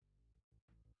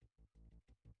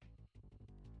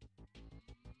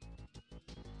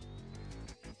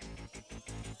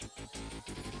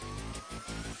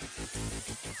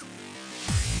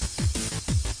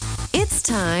It's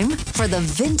time for the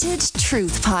Vintage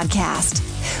Truth Podcast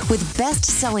with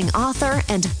best-selling author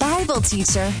and Bible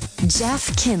teacher,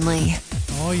 Jeff Kinley.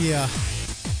 Oh, yeah.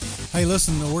 Hey,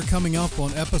 listen, we're coming up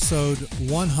on episode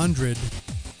 100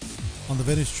 on the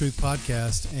Vintage Truth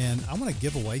Podcast, and I want to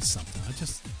give away something.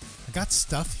 I got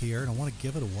stuff here, and I want to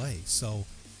give it away. So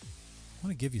I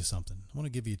want to give you something. I want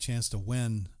to give you a chance to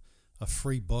win a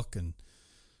free book and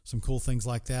some cool things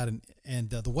like that. And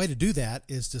the way to do that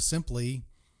is to simply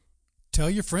tell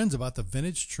your friends about the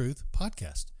Vintage Truth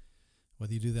Podcast.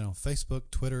 Whether you do that on Facebook,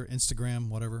 Twitter, Instagram,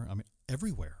 whatever. I mean,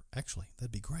 everywhere, actually.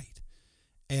 That'd be great.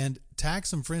 And tag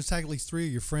some friends, tag at least 3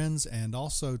 of your friends, and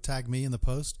also tag me in the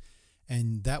post.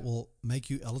 And that will make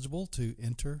you eligible to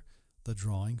enter the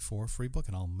drawing for a free book.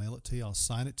 And I'll mail it to you. I'll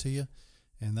sign it to you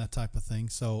and that type of thing.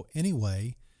 So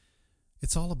anyway,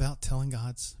 it's all about telling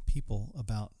God's people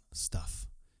about stuff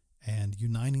and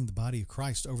uniting the body of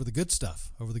Christ over the good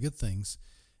stuff, over the good things.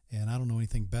 And I don't know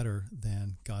anything better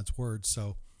than God's Word.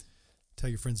 So tell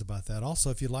your friends about that. Also,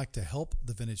 if you'd like to help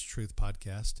the Vintage Truth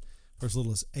Podcast for as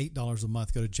little as $8 a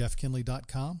month, go to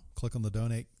jeffkinley.com, click on the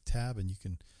Donate tab, and you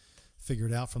can figure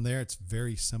it out from there. It's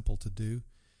very simple to do.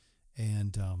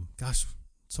 And gosh,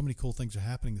 so many cool things are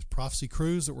happening. This prophecy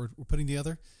cruise that we're putting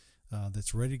together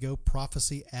that's ready to go,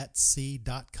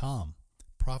 prophecyatsea.com.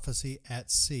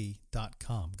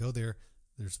 prophecyatsea.com. Go there.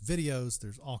 There's videos.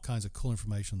 There's all kinds of cool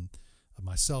information of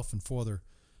myself and 4 other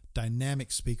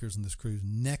dynamic speakers in this cruise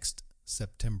next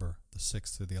September the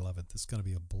 6th through the 11th. It's going to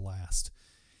be a blast.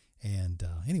 And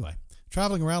anyway,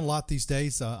 traveling around a lot these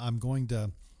days. I'm going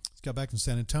to got back from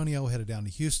San Antonio, headed down to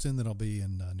Houston. Then I'll be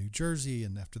in New Jersey,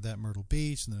 and after that Myrtle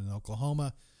Beach, and then in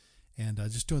Oklahoma, and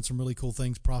just doing some really cool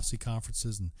things, prophecy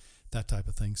conferences and that type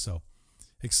of thing. So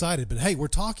excited. But hey, we're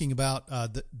talking about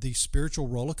the spiritual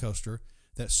roller coaster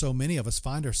that so many of us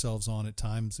find ourselves on at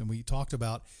times. And we talked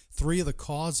about 3 of the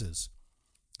causes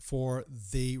for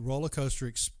the roller coaster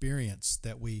experience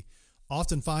that we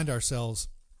often find ourselves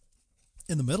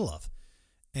in the middle of.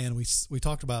 And we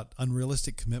talked about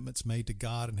unrealistic commitments made to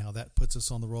God and how that puts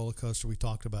us on the roller coaster. We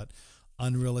talked about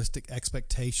unrealistic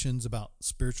expectations about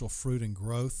spiritual fruit and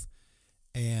growth.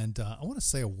 And I want to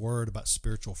say a word about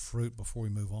spiritual fruit before we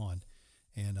move on.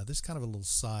 And this is kind of a little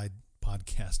side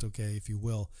podcast, okay, if you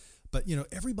will. But, you know,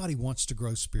 everybody wants to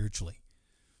grow spiritually.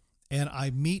 And I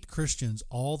meet Christians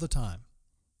all the time.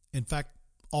 In fact,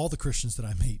 all the Christians that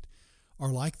I meet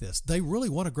are like this. They really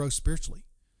want to grow spiritually,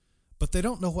 but they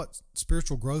don't know what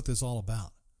spiritual growth is all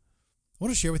about. I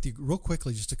want to share with you real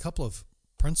quickly just a couple of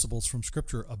principles from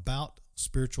Scripture about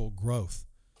spiritual growth.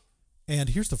 And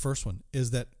here's the first one,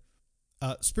 is that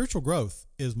spiritual growth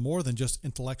is more than just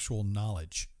intellectual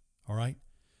knowledge, all right?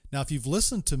 Now, if you've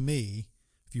listened to me,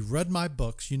 if you've read my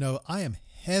books, you know I am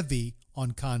heavy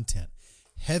on content,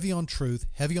 heavy on truth,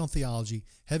 heavy on theology,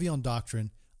 heavy on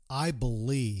doctrine. I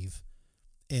believe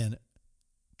in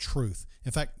truth.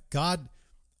 In fact, God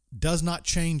does not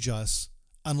change us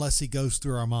unless he goes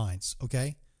through our minds,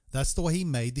 okay? That's the way he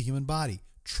made the human body.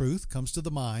 Truth comes to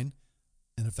the mind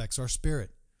and affects our spirit.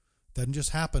 It doesn't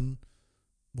just happen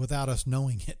without us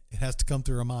knowing it. It has to come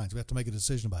through our minds. We have to make a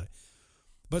decision about it.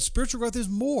 But spiritual growth is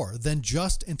more than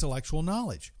just intellectual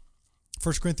knowledge.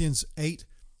 1 Corinthians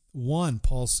 8:1,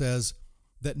 Paul says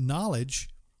that knowledge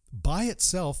by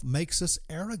itself makes us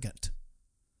arrogant.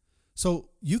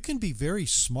 So you can be very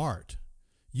smart.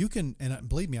 You can, and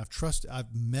believe me,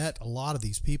 I've met a lot of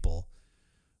these people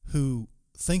who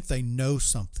think they know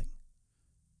something,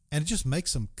 and it just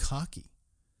makes them cocky.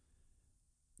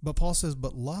 But Paul says,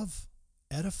 but love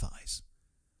edifies.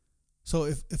 So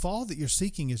if all that you're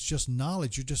seeking is just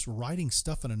knowledge, you're just writing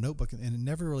stuff in a notebook and it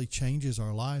never really changes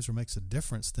our lives or makes a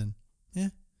difference, then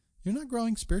you're not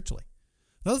growing spiritually.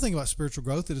 Another thing about spiritual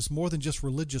growth, it is more than just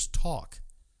religious talk.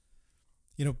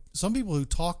 You know, some people who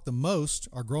talk the most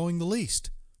are growing the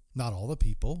least. Not all the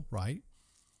people, right?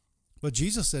 But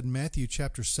Jesus said in Matthew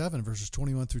chapter 7, verses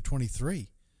 21 through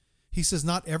 23, he says,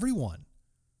 not everyone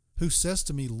who says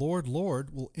to me, Lord,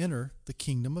 Lord, will enter the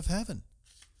kingdom of heaven.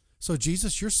 So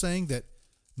Jesus, you're saying that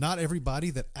not everybody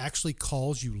that actually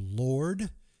calls you Lord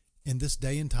in this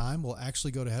day and time will actually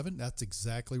go to heaven? That's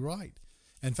exactly right.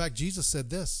 In fact, Jesus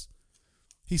said this.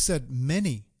 He said,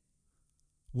 many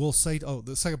will say,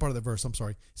 the second part of the verse, I'm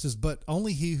sorry. He says, but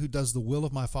only he who does the will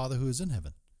of my Father who is in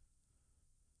heaven.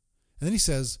 And then he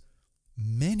says,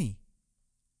 many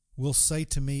will say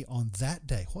to me on that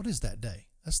day. What is that day?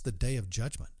 That's the day of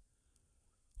judgment.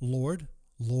 Lord,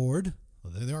 Lord,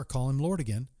 well, there they are calling Lord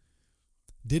again.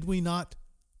 Did we not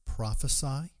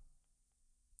prophesy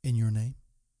in your name?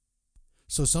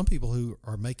 So some people who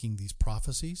are making these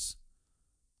prophecies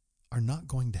are not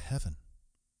going to heaven.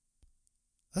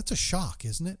 That's a shock,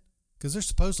 isn't it? because they're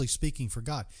supposedly speaking for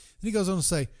God. Then he goes on to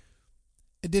say,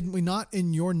 didn't we not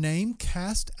in your name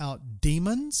cast out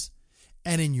demons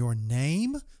and in your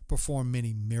name perform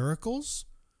many miracles?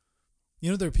 You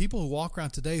know, there are people who walk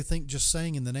around today who think just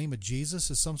saying in the name of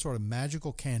Jesus is some sort of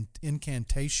magical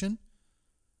incantation,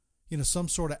 you know, some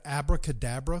sort of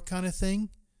abracadabra kind of thing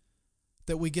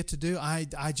that we get to do. I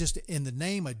just, in the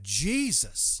name of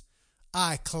Jesus,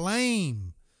 I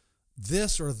claim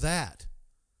this or that.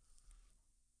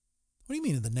 What do you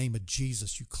mean in the name of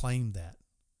Jesus you claim that?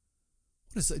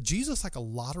 What is that? Jesus like a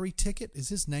lottery ticket? Is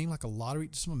his name like a lottery,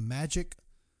 some magic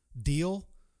deal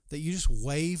that you just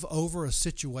wave over a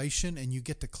situation and you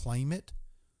get to claim it?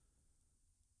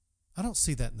 I don't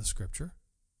see that in the scripture.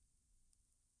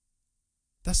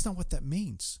 That's not what that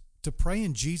means. To pray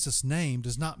in Jesus' name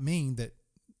does not mean that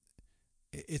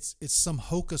it's some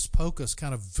hocus pocus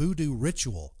kind of voodoo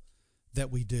ritual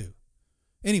that we do.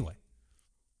 Anyway,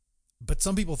 but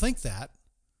some people think that,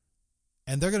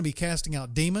 and they're going to be casting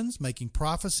out demons, making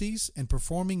prophecies, and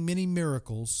performing many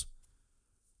miracles,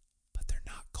 but they're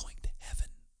not going to heaven.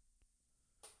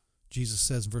 Jesus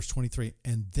says in verse 23,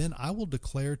 and then I will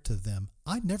declare to them,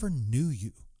 I never knew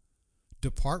you.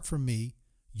 Depart from me,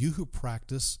 you who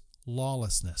practice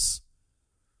lawlessness.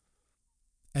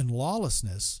 And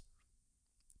lawlessness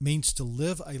means to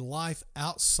live a life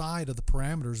outside of the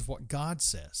parameters of what God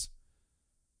says.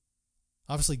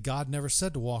 Obviously, God never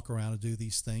said to walk around and do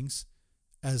these things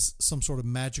as some sort of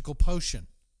magical potion.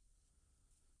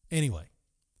 Anyway,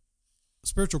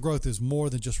 spiritual growth is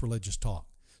more than just religious talk.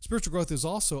 Spiritual growth is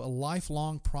also a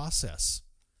lifelong process.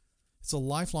 It's a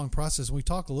lifelong process. We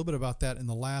talked a little bit about that in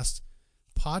the last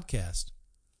podcast.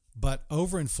 But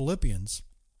over in Philippians,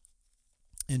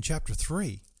 in chapter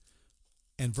 3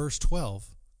 and verse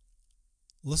 12,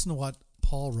 listen to what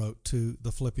Paul wrote to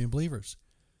the Philippian believers.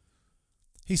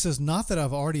 He says, not that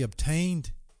I've already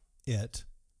obtained it.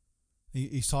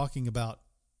 He's talking about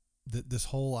this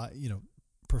whole,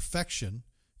 perfection,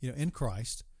 in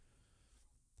Christ.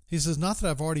 He says, not that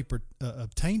I've already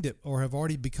obtained it or have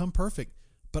already become perfect,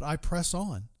 but I press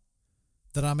on,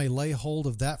 that I may lay hold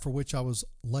of that for which I was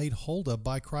laid hold of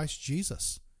by Christ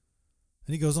Jesus.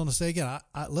 And he goes on to say again,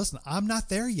 listen, I'm not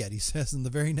there yet, he says in the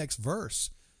very next verse,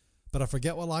 but I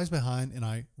forget what lies behind and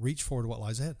I reach forward to what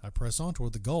lies ahead. I press on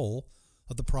toward the goal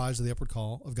of the prize of the upward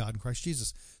call of God in Christ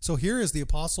Jesus. So here is the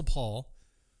Apostle Paul,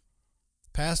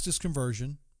 past his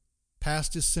conversion,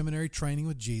 past his seminary training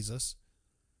with Jesus,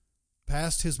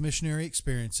 past his missionary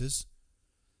experiences,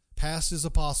 past his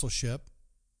apostleship,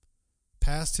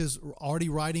 past his already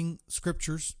writing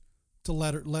scriptures to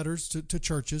letters to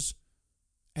churches,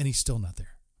 and he's still not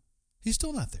there. He's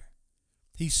still not there.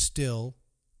 He's still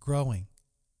growing.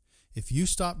 If you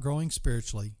stop growing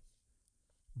spiritually,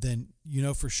 then you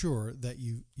know for sure that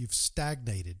you've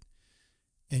stagnated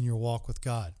in your walk with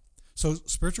God. So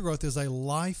spiritual growth is a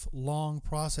lifelong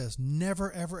process.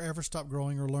 Never, ever, ever stop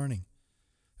growing or learning.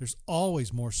 There's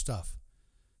always more stuff.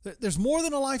 There's more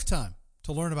than a lifetime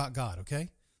to learn about God,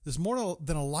 okay? There's more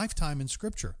than a lifetime in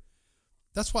Scripture.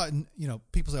 That's why,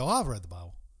 people say, oh, I've read the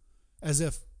Bible. As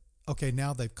if, okay,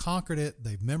 now they've conquered it,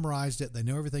 they've memorized it, they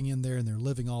know everything in there, and they're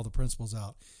living all the principles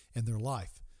out in their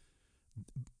life.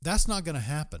 That's not going to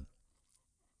happen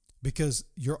because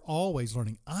you're always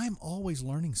learning. I'm always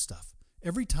learning stuff.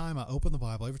 Every time I open the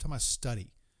Bible, every time I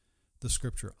study the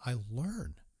Scripture, I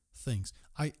learn things.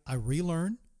 I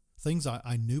relearn things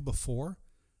I knew before.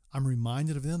 I'm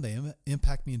reminded of them. They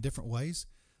impact me in different ways.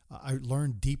 I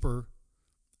learn deeper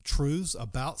truths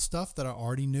about stuff that I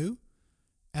already knew,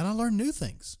 and I learn new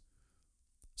things.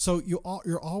 So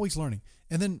you're always learning.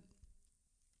 And then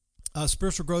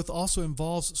spiritual growth also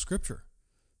involves Scripture.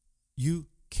 You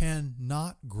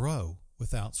cannot grow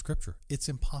without Scripture. It's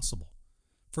impossible.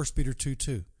 1 Peter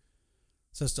 2:2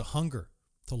 says to hunger,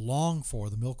 to long for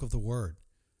the milk of the Word,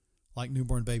 like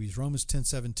newborn babies. Romans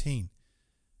 10:17,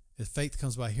 if faith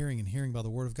comes by hearing and hearing by the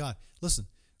Word of God. Listen,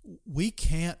 we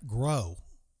can't grow.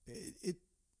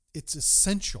 It's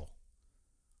essential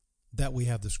that we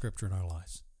have the Scripture in our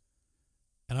lives.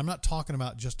 And I'm not talking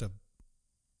about just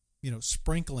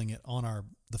sprinkling it on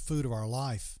the food of our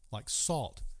life like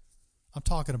salt. I'm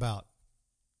talking about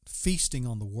feasting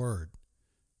on the Word,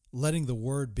 letting the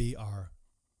Word be our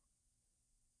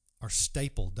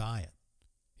staple diet,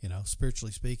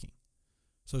 spiritually speaking.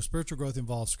 So spiritual growth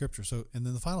involves Scripture. And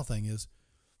then the final thing is,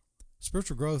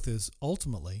 spiritual growth is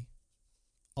ultimately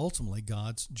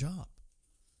God's job.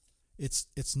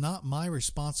 It's not my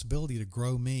responsibility to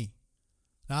grow me.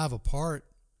 Now I have a part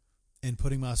in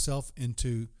putting myself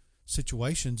into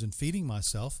situations and feeding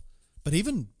myself, but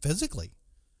even physically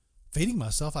feeding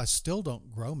myself, I still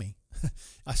don't grow me.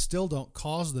 I still don't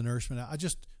cause the nourishment. I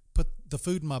just put the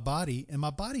food in my body, and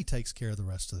my body takes care of the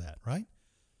rest of that, right?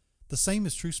 The same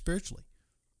is true spiritually.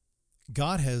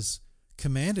 God has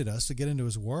commanded us to get into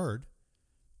his word,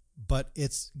 but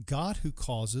it's God who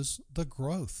causes the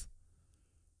growth.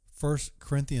 1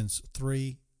 Corinthians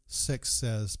 3:6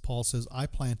 says, Paul says, I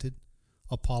planted,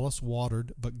 Apollos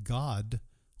watered, but God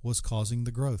was causing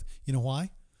the growth. You know why?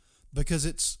 Because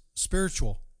it's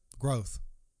spiritual growth.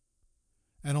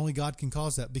 And only God can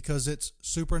cause that, because it's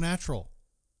supernatural.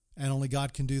 And only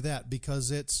God can do that,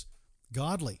 because it's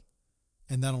godly.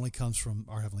 And that only comes from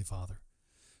our Heavenly Father.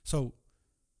 So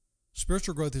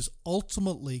spiritual growth is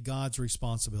ultimately God's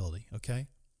responsibility, okay?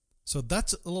 So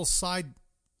that's a little side,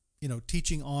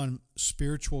 teaching on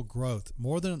spiritual growth.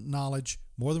 More than knowledge,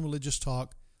 more than religious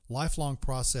talk, lifelong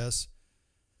process,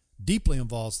 deeply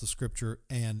involves the Scripture,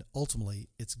 and ultimately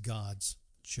it's God's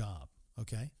job,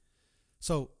 okay?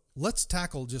 So let's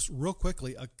tackle just real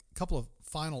quickly a couple of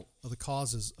final of the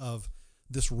causes of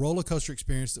this roller coaster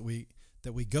experience that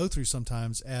we go through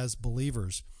sometimes as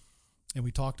believers. And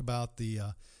we talked about the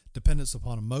dependence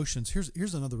upon emotions.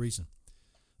 Here's another reason.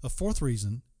 A fourth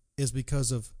reason is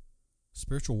because of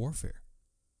spiritual warfare.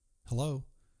 Hello?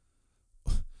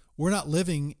 We're not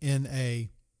living in a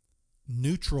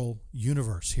neutral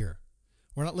universe here.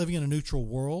 We're not living in a neutral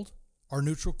world or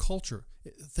neutral culture.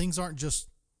 Things aren't just,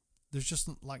 there's just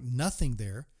like nothing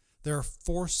there. There are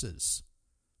forces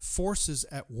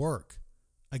at work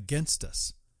against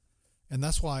us. And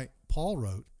that's why Paul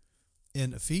wrote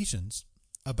in Ephesians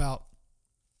about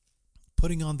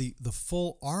putting on the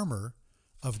full armor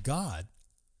of God,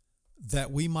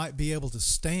 that we might be able to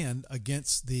stand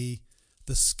against the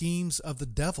schemes of the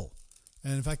devil.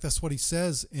 And in fact, that's what he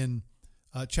says in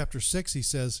chapter 6. He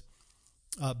says,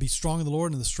 be strong in the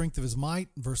Lord and the strength of his might.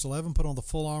 Verse 11, put on the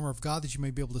full armor of God that you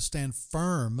may be able to stand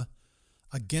firm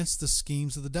against the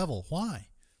schemes of the devil. Why?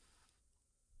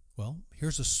 Well,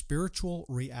 here's a spiritual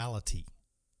reality.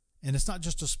 And it's not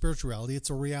just a spiritual reality, it's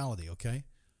a reality, okay?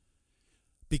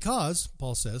 Because,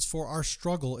 Paul says, for our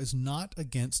struggle is not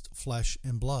against flesh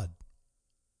and blood.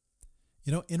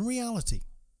 In reality,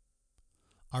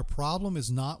 our problem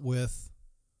is not with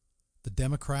the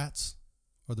Democrats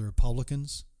or the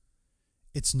Republicans.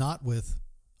 It's not with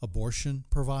abortion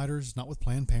providers, not with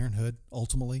Planned Parenthood,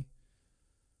 ultimately.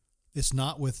 It's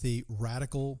not with the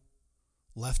radical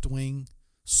left-wing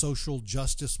social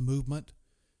justice movement.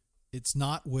 It's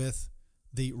not with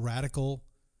the radical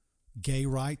gay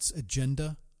rights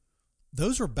agenda.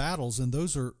 Those are battles and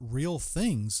those are real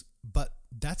things, but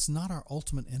that's not our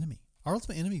ultimate enemy. Our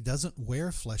ultimate enemy doesn't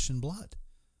wear flesh and blood.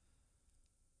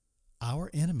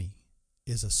 Our enemy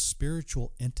is a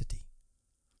spiritual entity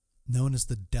known as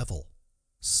the devil,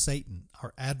 Satan,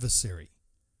 our adversary.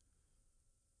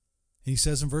 And he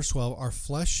says in verse 12,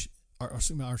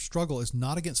 our struggle is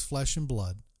not against flesh and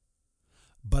blood,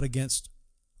 but against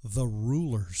the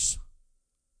rulers.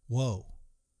 Whoa.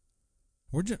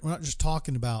 We're not just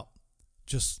talking about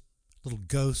just little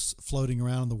ghosts floating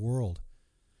around in the world.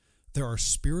 There are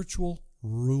spiritual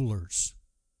rulers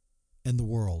in the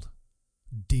world,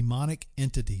 demonic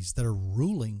entities that are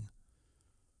ruling,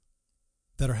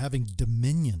 that are having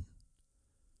dominion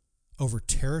over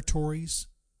territories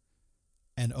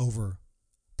and over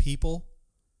people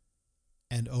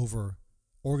and over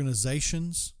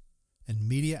organizations and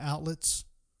media outlets.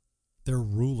 They're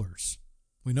rulers.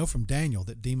 We know from Daniel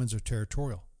that demons are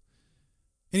territorial.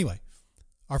 Anyway,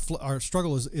 our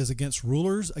struggle is against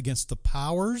rulers, against the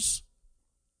powers.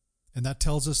 And that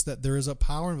tells us that there is a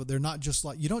power, but they're not just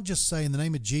like, you don't just say, in the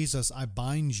name of Jesus, I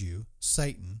bind you,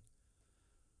 Satan.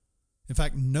 In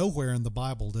fact, nowhere in the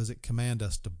Bible does it command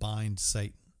us to bind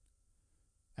Satan.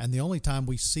 And the only time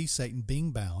we see Satan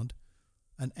being bound,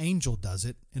 an angel does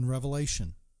it in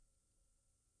Revelation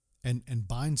and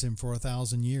binds him for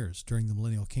 1,000 years during the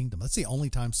millennial kingdom. That's the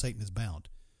only time Satan is bound.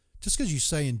 Just because you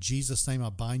say in Jesus' name, I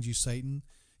bind you, Satan,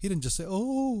 he didn't just say,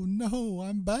 oh, no,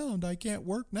 I'm bound. I can't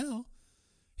work now.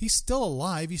 He's still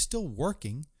alive. He's still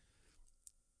working.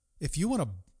 If you want to,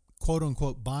 quote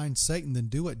unquote, bind Satan, then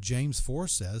do what James 4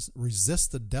 says.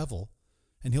 Resist the devil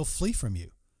and he'll flee from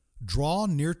you. Draw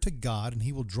near to God and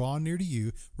he will draw near to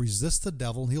you. Resist the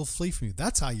devil and he'll flee from you.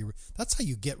 That's how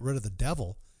you get rid of the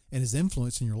devil and his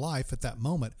influence in your life at that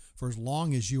moment, for as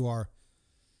long as you are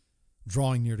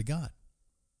drawing near to God.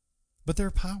 But there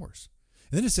are powers.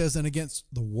 And then it says, and against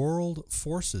the world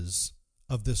forces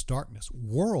of this darkness.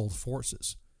 World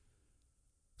forces.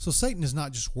 So Satan is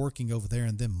not just working over there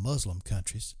in them Muslim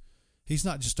countries. He's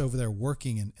not just over there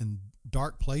working in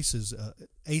dark places,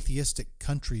 atheistic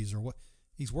countries or what.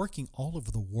 He's working all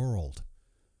over the world.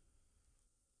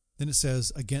 Then it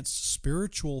says, against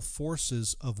spiritual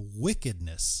forces of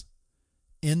wickedness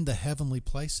in the heavenly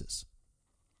places.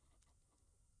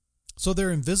 So there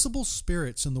are invisible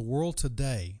spirits in the world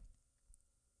today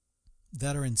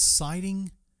that are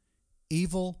inciting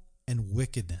evil and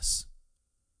wickedness.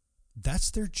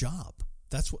 That's their job.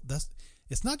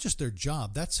 It's not just their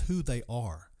job, that's who they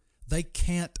are. They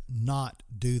can't not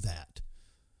do that.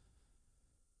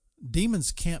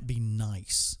 Demons can't be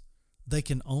nice. They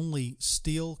can only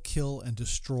steal, kill, and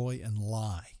destroy and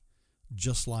lie,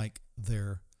 just like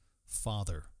their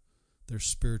father, their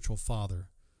spiritual father,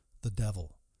 the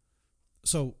devil.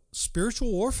 So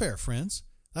spiritual warfare, friends,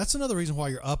 that's another reason why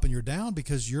you're up and you're down,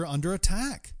 because you're under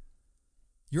attack.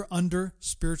 You're under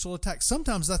spiritual attack.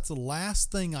 Sometimes that's the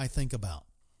last thing I think about.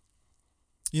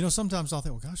 Sometimes I'll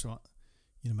think, well, gosh,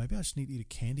 maybe I just need to eat a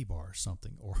candy bar or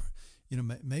something. Or,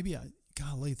 maybe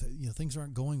things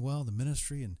aren't going well in the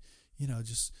ministry, and,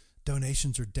 just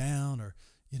donations are down, or,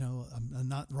 I'm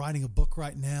not writing a book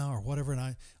right now, or whatever.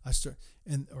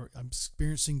 And or I'm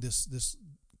experiencing this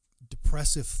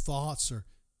depressive thoughts, or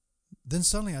then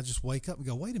suddenly I just wake up and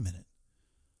go, wait a minute.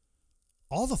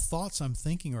 All the thoughts I'm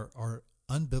thinking are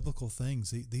unbiblical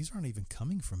things. These aren't even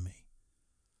coming from me.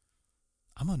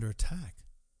 I'm under attack.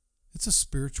 It's a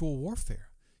spiritual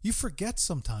warfare. You forget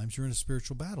sometimes you're in a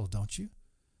spiritual battle, don't you?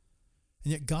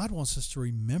 And yet God wants us to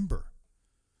remember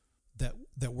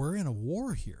that we're in a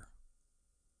war here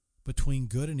between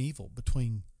good and evil,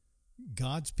 between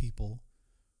God's people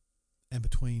and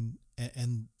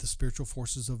and the spiritual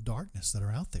forces of darkness that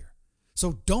are out there.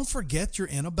 So don't forget you're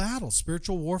in a battle.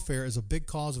 Spiritual warfare is a big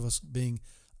cause of us being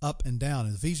up and down.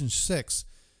 In Ephesians 6,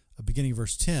 beginning of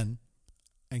verse 10,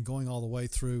 and going all the way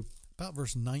through about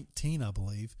verse 19, I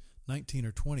believe, 19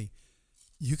 or 20,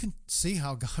 you can see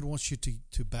how God wants you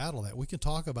to battle that. We can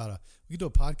talk about we can do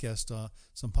a podcast,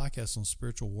 some podcasts on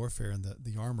spiritual warfare and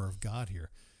the armor of God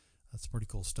here. That's pretty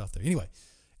cool stuff there. Anyway,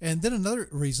 and then another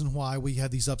reason why we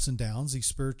have these ups and downs, these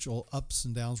spiritual ups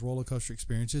and downs, roller coaster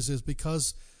experiences, is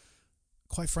because,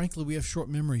 quite frankly, we have short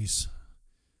memories.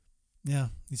 Yeah,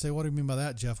 you say, what do you mean by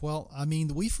that, Jeff? Well, I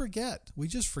mean, we forget. We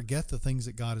just forget the things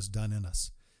that God has done in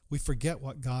us. We forget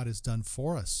what God has done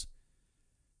for us.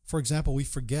 For example, we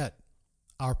forget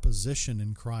our position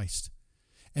in Christ.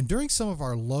 And during some of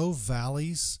our low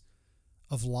valleys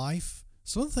of life,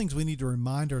 some of the things we need to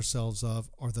remind ourselves of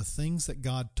are the things that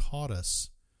God taught us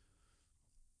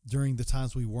during the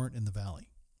times we weren't in the valley.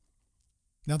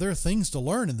 Now, there are things to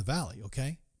learn in the valley,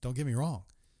 okay? Don't get me wrong.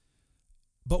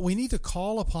 But we need to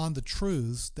call upon the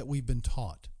truths that we've been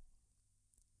taught.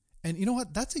 And you know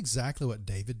what? That's exactly what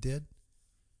David did.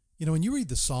 When you read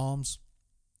the Psalms,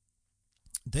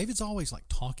 David's always like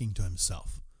talking to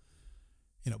himself.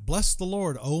 Bless the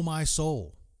Lord, O my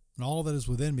soul, and all that is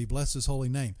within me, bless his holy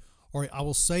name. Or I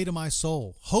will say to my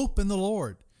soul, hope in the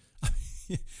Lord.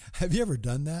 Have you ever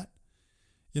done that?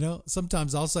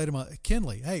 Sometimes I'll say to my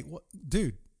Kinley, hey,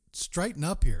 dude, straighten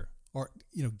up here. Or,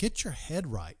 get your head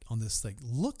right on this thing.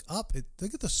 Look up.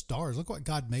 Look at the stars. Look what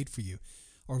God made for you.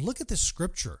 Or look at this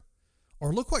scripture.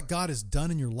 Or look what God has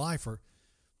done in your life. Or,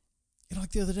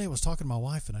 like the other day I was talking to my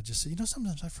wife and I just said,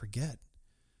 sometimes I forget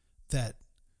that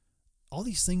all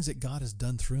these things that God has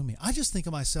done through me. I just think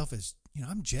of myself as,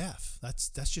 I'm Jeff. That's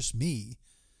just me.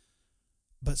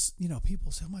 But,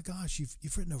 people say, oh my gosh,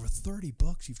 you've written over 30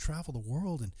 books. You've traveled the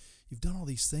world and you've done all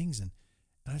these things. And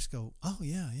I just go, oh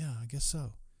yeah, I guess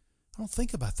so. I don't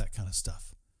think about that kind of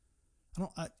stuff.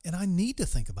 And I need to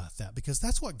think about that because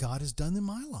that's what God has done in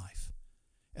my life.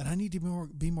 And I need to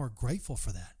be more grateful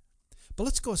for that. But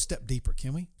let's go a step deeper,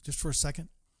 can we? Just for a second.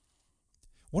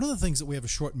 One of the things that we have a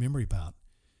short memory about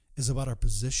is about our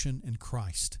position in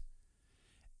Christ.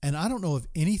 And I don't know of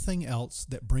anything else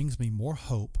that brings me more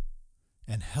hope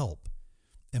and help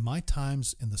in my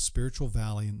times in the spiritual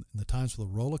valley and the times where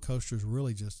the roller coaster is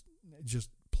really just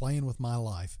playing with my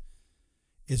life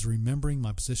is remembering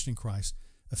my position in Christ.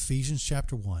 Ephesians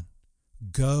chapter 1.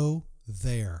 Go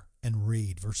there and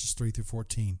read verses 3 through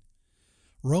 14.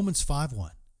 Romans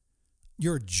 5:1.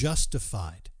 You're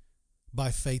justified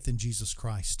by faith in Jesus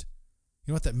Christ.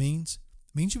 You know what that means?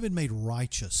 It means you've been made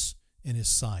righteous in his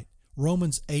sight.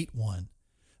 Romans 8:1.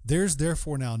 There's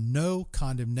therefore now no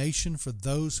condemnation for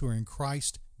those who are in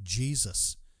Christ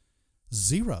Jesus.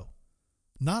 0.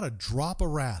 Not a drop of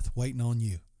wrath waiting on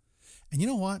you. And you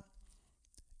know what?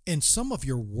 In some of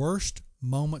your worst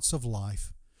moments of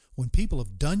life, when people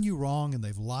have done you wrong and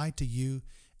they've lied to you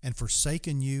and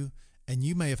forsaken you, and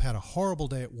you may have had a horrible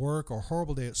day at work or a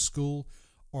horrible day at school,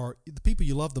 or the people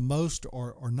you love the most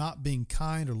are not being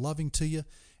kind or loving to you,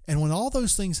 and when all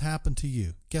those things happen to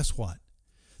you, guess what?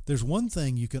 There's one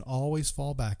thing you can always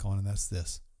fall back on, and that's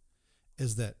this,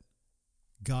 is that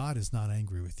God is not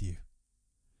angry with you.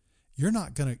 you're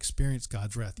not going to experience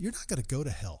God's wrath. You're not going to go to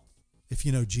hell if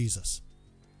you know Jesus.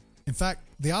 In fact,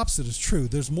 the opposite is true.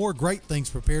 There's more great things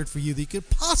prepared for you than you could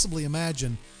possibly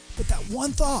imagine, but that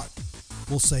one thought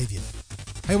will save you.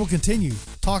 Hey, we'll continue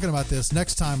talking about this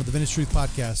next time on the Vintage Truth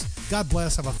Podcast. God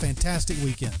bless. Have a fantastic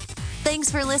weekend.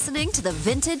 Thanks for listening to the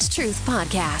Vintage Truth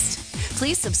Podcast.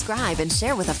 Please subscribe and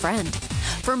share with a friend.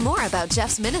 For more about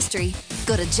Jeff's ministry,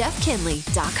 go to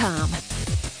jeffkinley.com.